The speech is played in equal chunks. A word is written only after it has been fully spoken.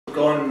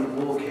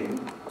Gone walking.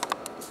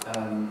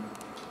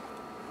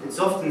 It's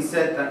often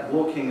said that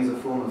walking is a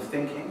form of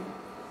thinking,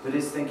 but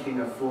is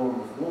thinking a form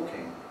of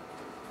walking?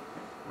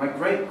 My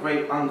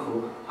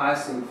great-great-uncle,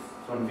 Hyacinth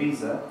von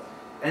Wieser,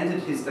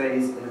 ended his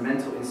days in a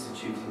mental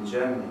institute in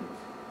Germany.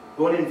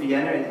 Born in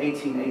Vienna in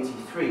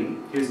 1883,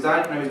 he was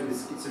diagnosed with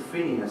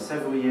schizophrenia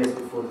several years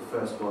before the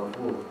First World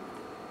War.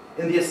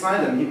 In the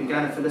asylum, he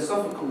began a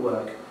philosophical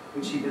work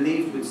which he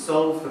believed would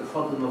solve the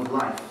problem of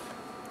life,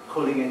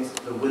 calling it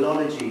the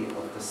willology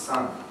of the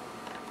sun.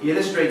 He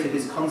illustrated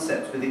his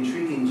concept with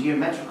intriguing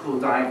geometrical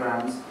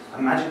diagrams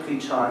and magically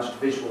charged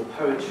visual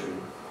poetry.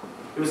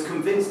 He was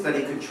convinced that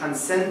he could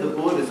transcend the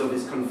borders of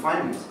his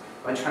confinement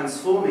by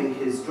transforming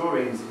his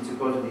drawings into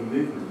bodily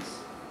movements.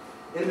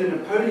 In the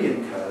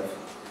Napoleon curve,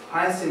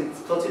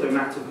 Hyacinth plotted a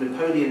map of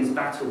Napoleon's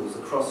battles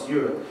across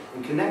Europe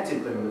and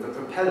connected them with a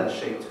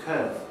propeller-shaped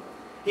curve.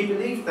 He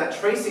believed that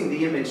tracing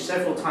the image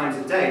several times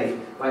a day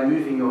by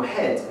moving your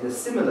head in a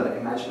similar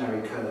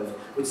imaginary curve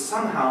would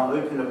somehow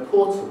open a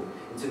portal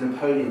into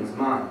Napoleon's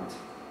mind.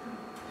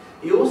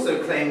 He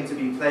also claimed to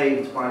be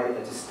plagued by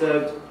a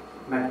disturbed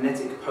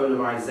magnetic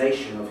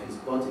polarization of his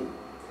body,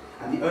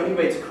 and the only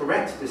way to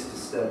correct this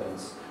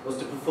disturbance was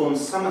to perform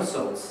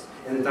somersaults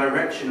in the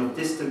direction of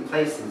distant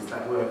places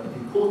that were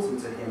important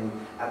to him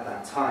at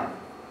that time.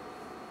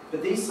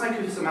 But these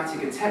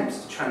psychosomatic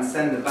attempts to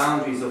transcend the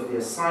boundaries of the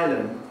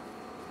asylum,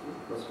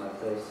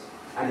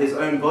 and his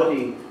own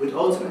body would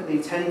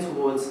ultimately tend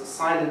towards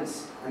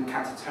silence and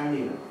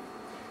catatonia.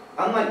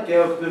 Unlike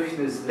Georg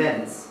Büchner's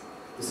Lenz,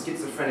 the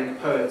schizophrenic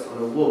poet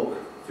on a walk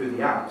through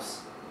the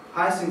Alps,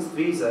 Hyacinth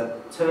Wieser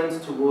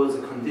turned towards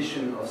a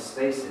condition of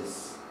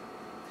stasis.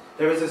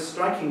 There is a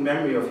striking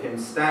memory of him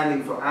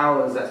standing for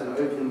hours at an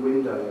open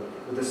window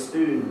with a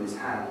spoon in his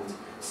hand,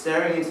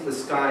 staring into the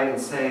sky and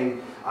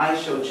saying, "I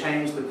shall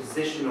change the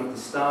position of the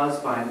stars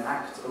by an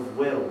act of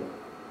will."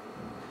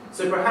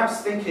 So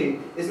perhaps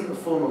thinking isn't a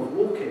form of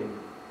walking,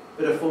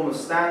 but a form of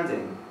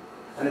standing,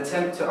 an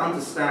attempt to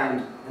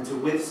understand and to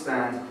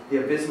withstand the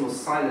abysmal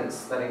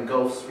silence that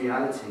engulfs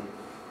reality.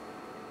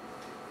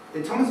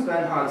 In Thomas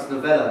Bernhard's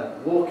novella,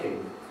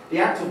 Walking, the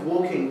act of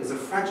walking is a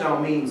fragile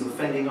means of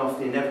fending off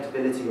the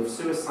inevitability of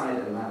suicide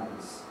and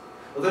madness.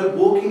 Although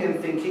walking and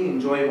thinking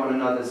enjoy one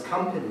another's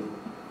company,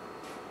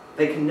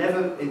 they can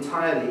never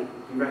entirely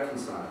be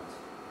reconciled.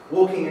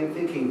 Walking and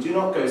thinking do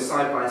not go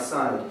side by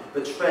side,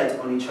 but tread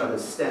on each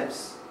other's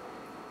steps.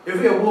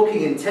 If we are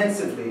walking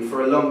intensively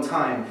for a long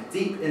time,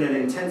 deep in an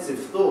intensive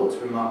thought,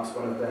 remarks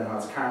one of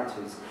Bernhard's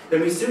characters,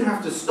 then we soon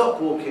have to stop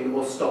walking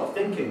or stop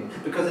thinking,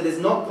 because it is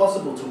not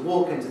possible to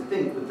walk and to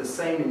think with the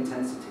same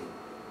intensity.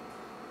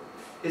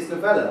 His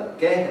novella,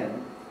 Gehen,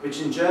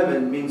 which in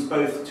German means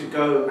both to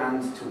go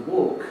and to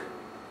walk,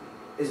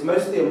 is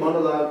mostly a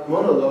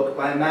monologue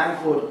by a man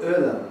called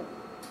Oehler,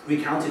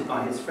 recounted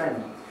by his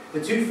friend. The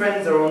two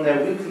friends are on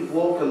their weekly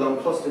walk along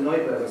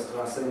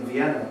Klosterneuburgerstrasse in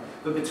Vienna,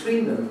 but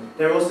between them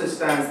there also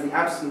stands the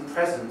absent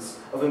presence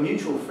of a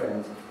mutual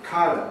friend,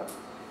 Kara,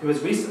 who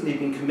has recently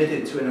been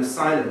committed to an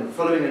asylum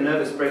following a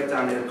nervous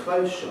breakdown in a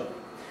clothes shop.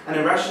 An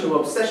irrational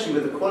obsession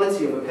with the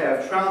quality of a pair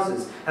of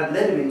trousers had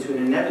led him into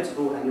an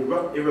inevitable and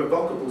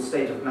irrevocable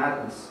state of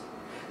madness.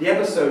 The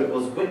episode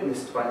was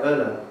witnessed by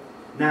Oehler,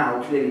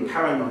 now clearly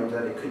paranoid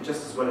that it could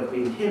just as well have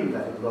been him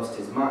that had lost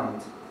his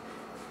mind.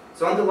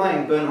 So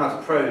underlying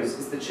Bernhard's prose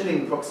is the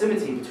chilling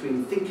proximity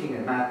between thinking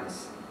and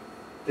madness,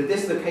 the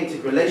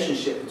dislocated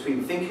relationship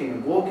between thinking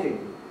and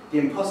walking, the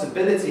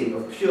impossibility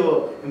of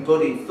pure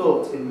embodied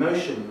thought in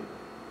motion,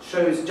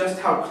 shows just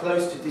how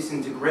close to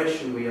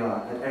disintegration we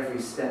are at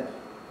every step.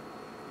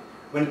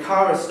 When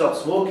Kara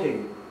stops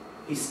walking,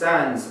 he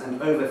stands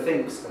and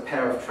overthinks a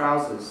pair of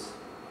trousers.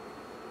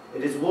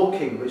 It is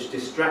walking which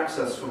distracts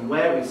us from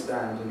where we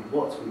stand and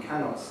what we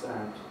cannot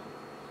stand.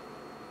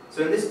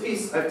 So in this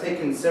piece, I've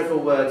taken several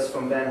words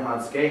from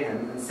Bernhard's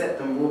Gehen and set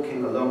them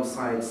walking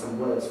alongside some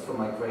words from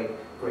my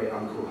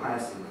great-great-uncle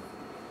Hyacinth.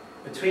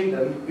 Between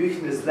them,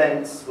 Büchner's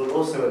Lenz will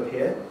also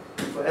appear,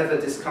 forever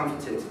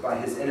discomfited by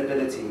his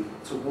inability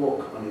to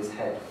walk on his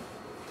head.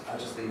 I'll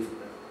just leave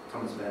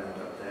Thomas Bernhard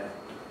up there,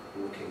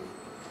 walking.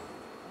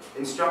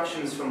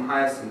 Instructions from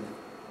Hyacinth.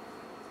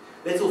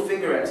 Little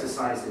finger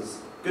exercises,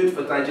 good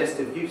for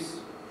digestive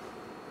use.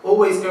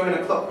 Always go in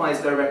a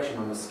clockwise direction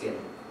on the skin.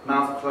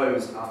 Mouth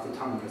closed after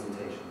tongue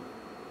presentation.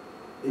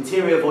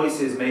 Interior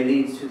voices may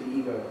lead to the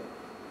ego.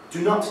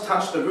 Do not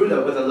touch the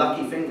ruler with a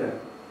lucky finger.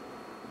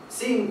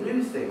 Seeing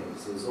blue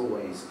things is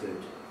always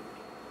good.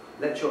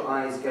 Let your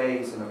eyes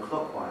gaze in a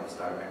clockwise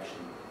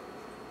direction.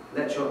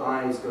 Let your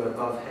eyes go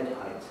above head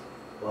height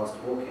whilst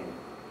walking.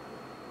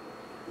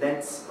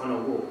 Lenz on a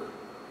walk,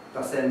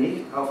 dass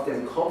nicht auf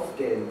den Kopf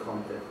gehen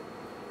konnte.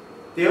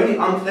 The only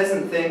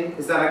unpleasant thing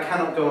is that I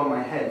cannot go on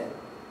my head.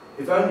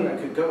 If only I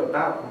could go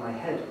about on my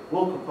head,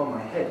 walk upon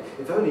my head.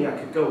 If only I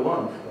could go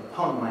on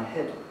upon my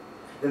head.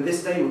 Then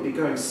this day would be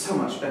going so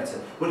much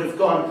better, would have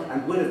gone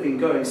and would have been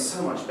going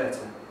so much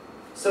better,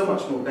 so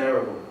much more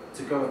bearable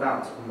to go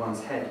about on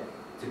one's head,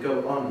 to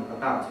go on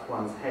about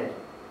one's head.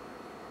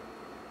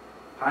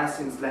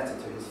 Hyacinth's letter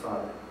to his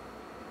father.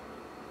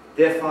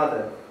 Dear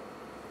Father,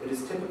 It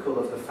is typical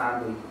of the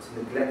family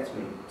to neglect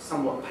me,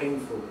 somewhat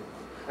painful.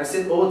 I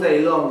sit all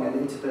day long and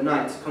into the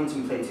night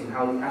contemplating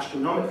how the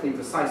astronomically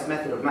precise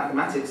method of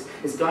mathematics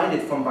is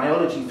guided from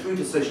biology through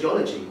to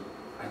sociology.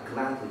 I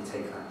gladly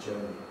take that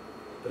journey,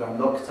 but I'm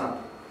locked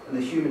up, and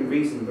the human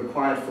reason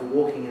required for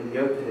walking in the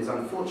open is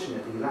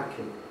unfortunately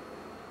lacking.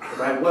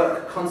 But I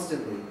work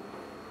constantly.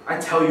 I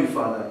tell you,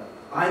 Father,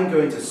 I'm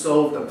going to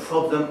solve the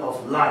problem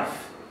of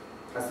life,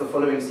 as the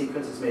following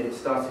sequence has made it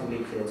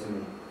startlingly clear to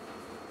me.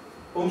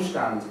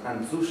 Umstand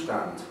and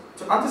Zustand.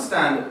 To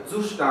understand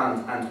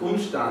Zustand and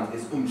Umstand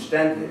is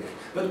umständlich,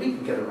 but we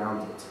can get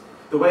around it.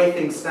 The way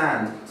things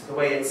stand to the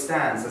way it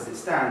stands as it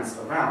stands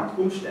around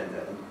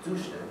Umstände and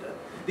Zustände.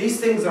 These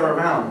things are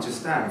around to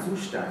stand,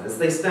 Zustand, as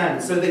they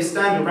stand, so they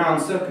stand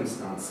around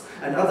circumstance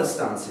and other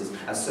stances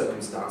as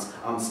circumstance,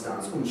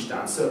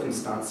 Umstand,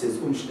 circumstances,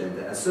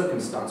 Umstände, as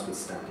circumstance would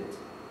stand it.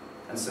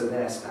 And so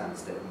there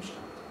stands der Umstand.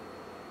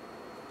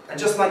 And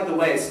just like the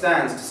way it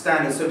stands to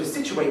stand and so to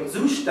situate,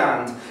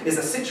 Zustand is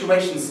a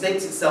situation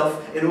states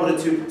itself in order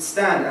to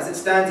stand as it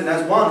stands and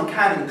as one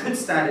can and could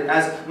stand it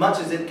as much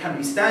as it can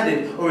be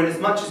standed, or in as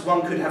much as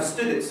one could have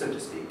stood it, so to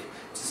speak.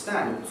 To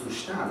stand,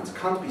 Zustand,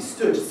 can't be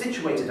stood,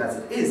 situated as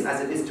it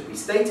is to be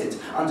stated,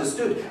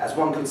 understood as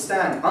one could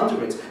stand,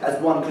 under it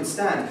as one could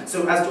stand,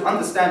 so as to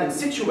understand and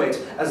situate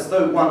as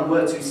though one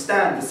were to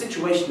stand, the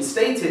situation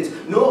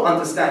stated, nor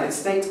understand its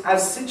state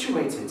as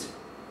situated.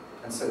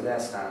 And so there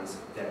stands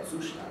der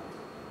Zustand.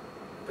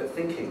 But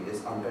thinking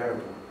is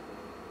unbearable.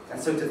 And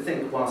so to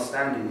think while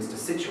standing is to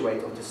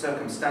situate or to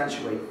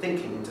circumstantiate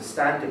thinking into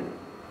standing,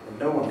 and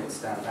no one can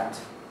stand that.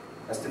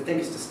 As to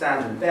think is to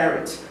stand and bear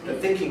it,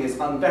 but thinking is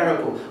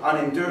unbearable,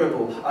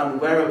 unendurable,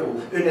 unwearable.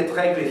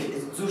 Unerträglich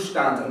is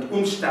Zustand and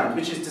Umstand,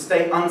 which is to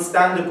stay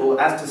unstandable,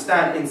 as to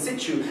stand in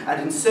situ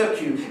and in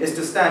circu is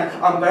to stand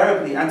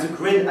unbearably and to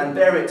grin and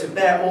bear it, to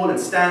bear all and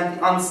stand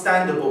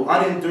unstandable,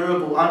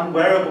 unendurable,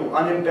 unwearable,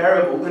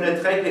 unbearable,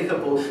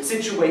 unerträglichable,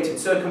 situated,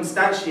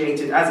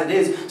 circumstantiated as it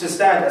is to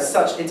stand as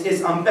such. It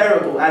is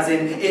unbearable, as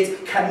in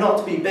it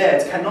cannot be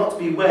bared, cannot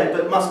be weared,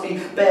 but must be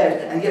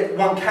bared, and yet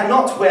one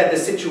cannot wear the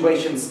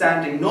situation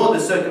standing, nor the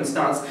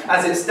circumstance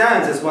as it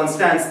stands, as one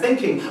stands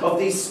thinking of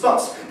these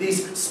spots,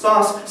 these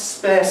sparse,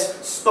 sparse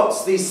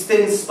spots, these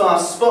thin,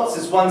 sparse spots,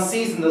 as one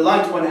sees in the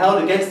light when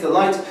held against the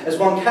light, as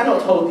one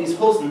cannot hold these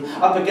hosen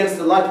up against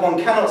the light, one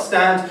cannot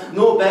stand,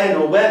 nor bear,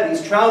 nor wear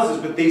these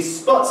trousers with these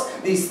spots,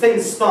 these thin,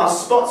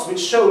 sparse spots which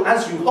show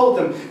as you hold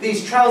them,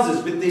 these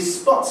trousers with these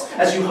spots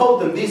as you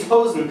hold them, these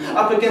hosen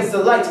up against the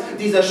light,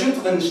 these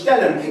erschüttern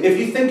Stellen. If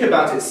you think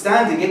about it,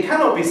 standing, it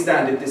cannot be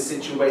standing, this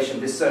situation,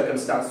 this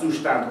circumstance,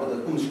 Zustand or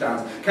the Umstand,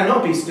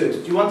 cannot be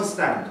stood. Do you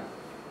understand?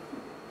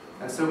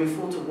 And so we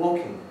fall to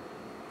walking.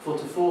 For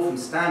to fall from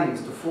standing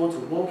is to fall to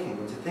walking,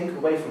 and to think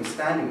away from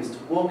standing is to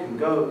walk and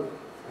go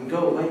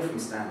away from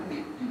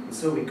standing. And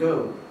so we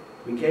go,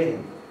 we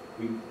gain.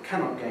 We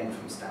cannot gain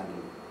from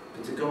standing.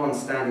 But to go on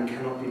standing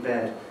cannot be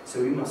bared,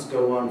 so we must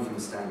go on from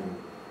standing.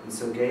 And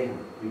so gain,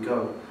 we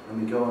go,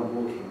 and we go on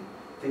walking,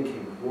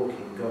 thinking,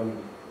 walking,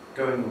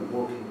 going on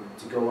walking.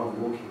 To go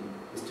on walking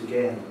is to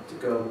gain, to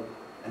go,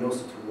 and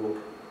also to walk.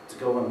 To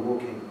go on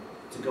walking,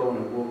 to go on a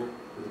walk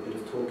with a bit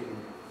of talking,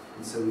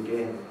 and so we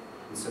gain,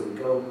 and so we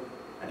go,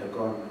 and are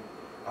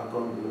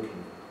gone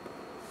walking.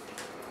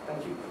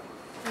 Thank you.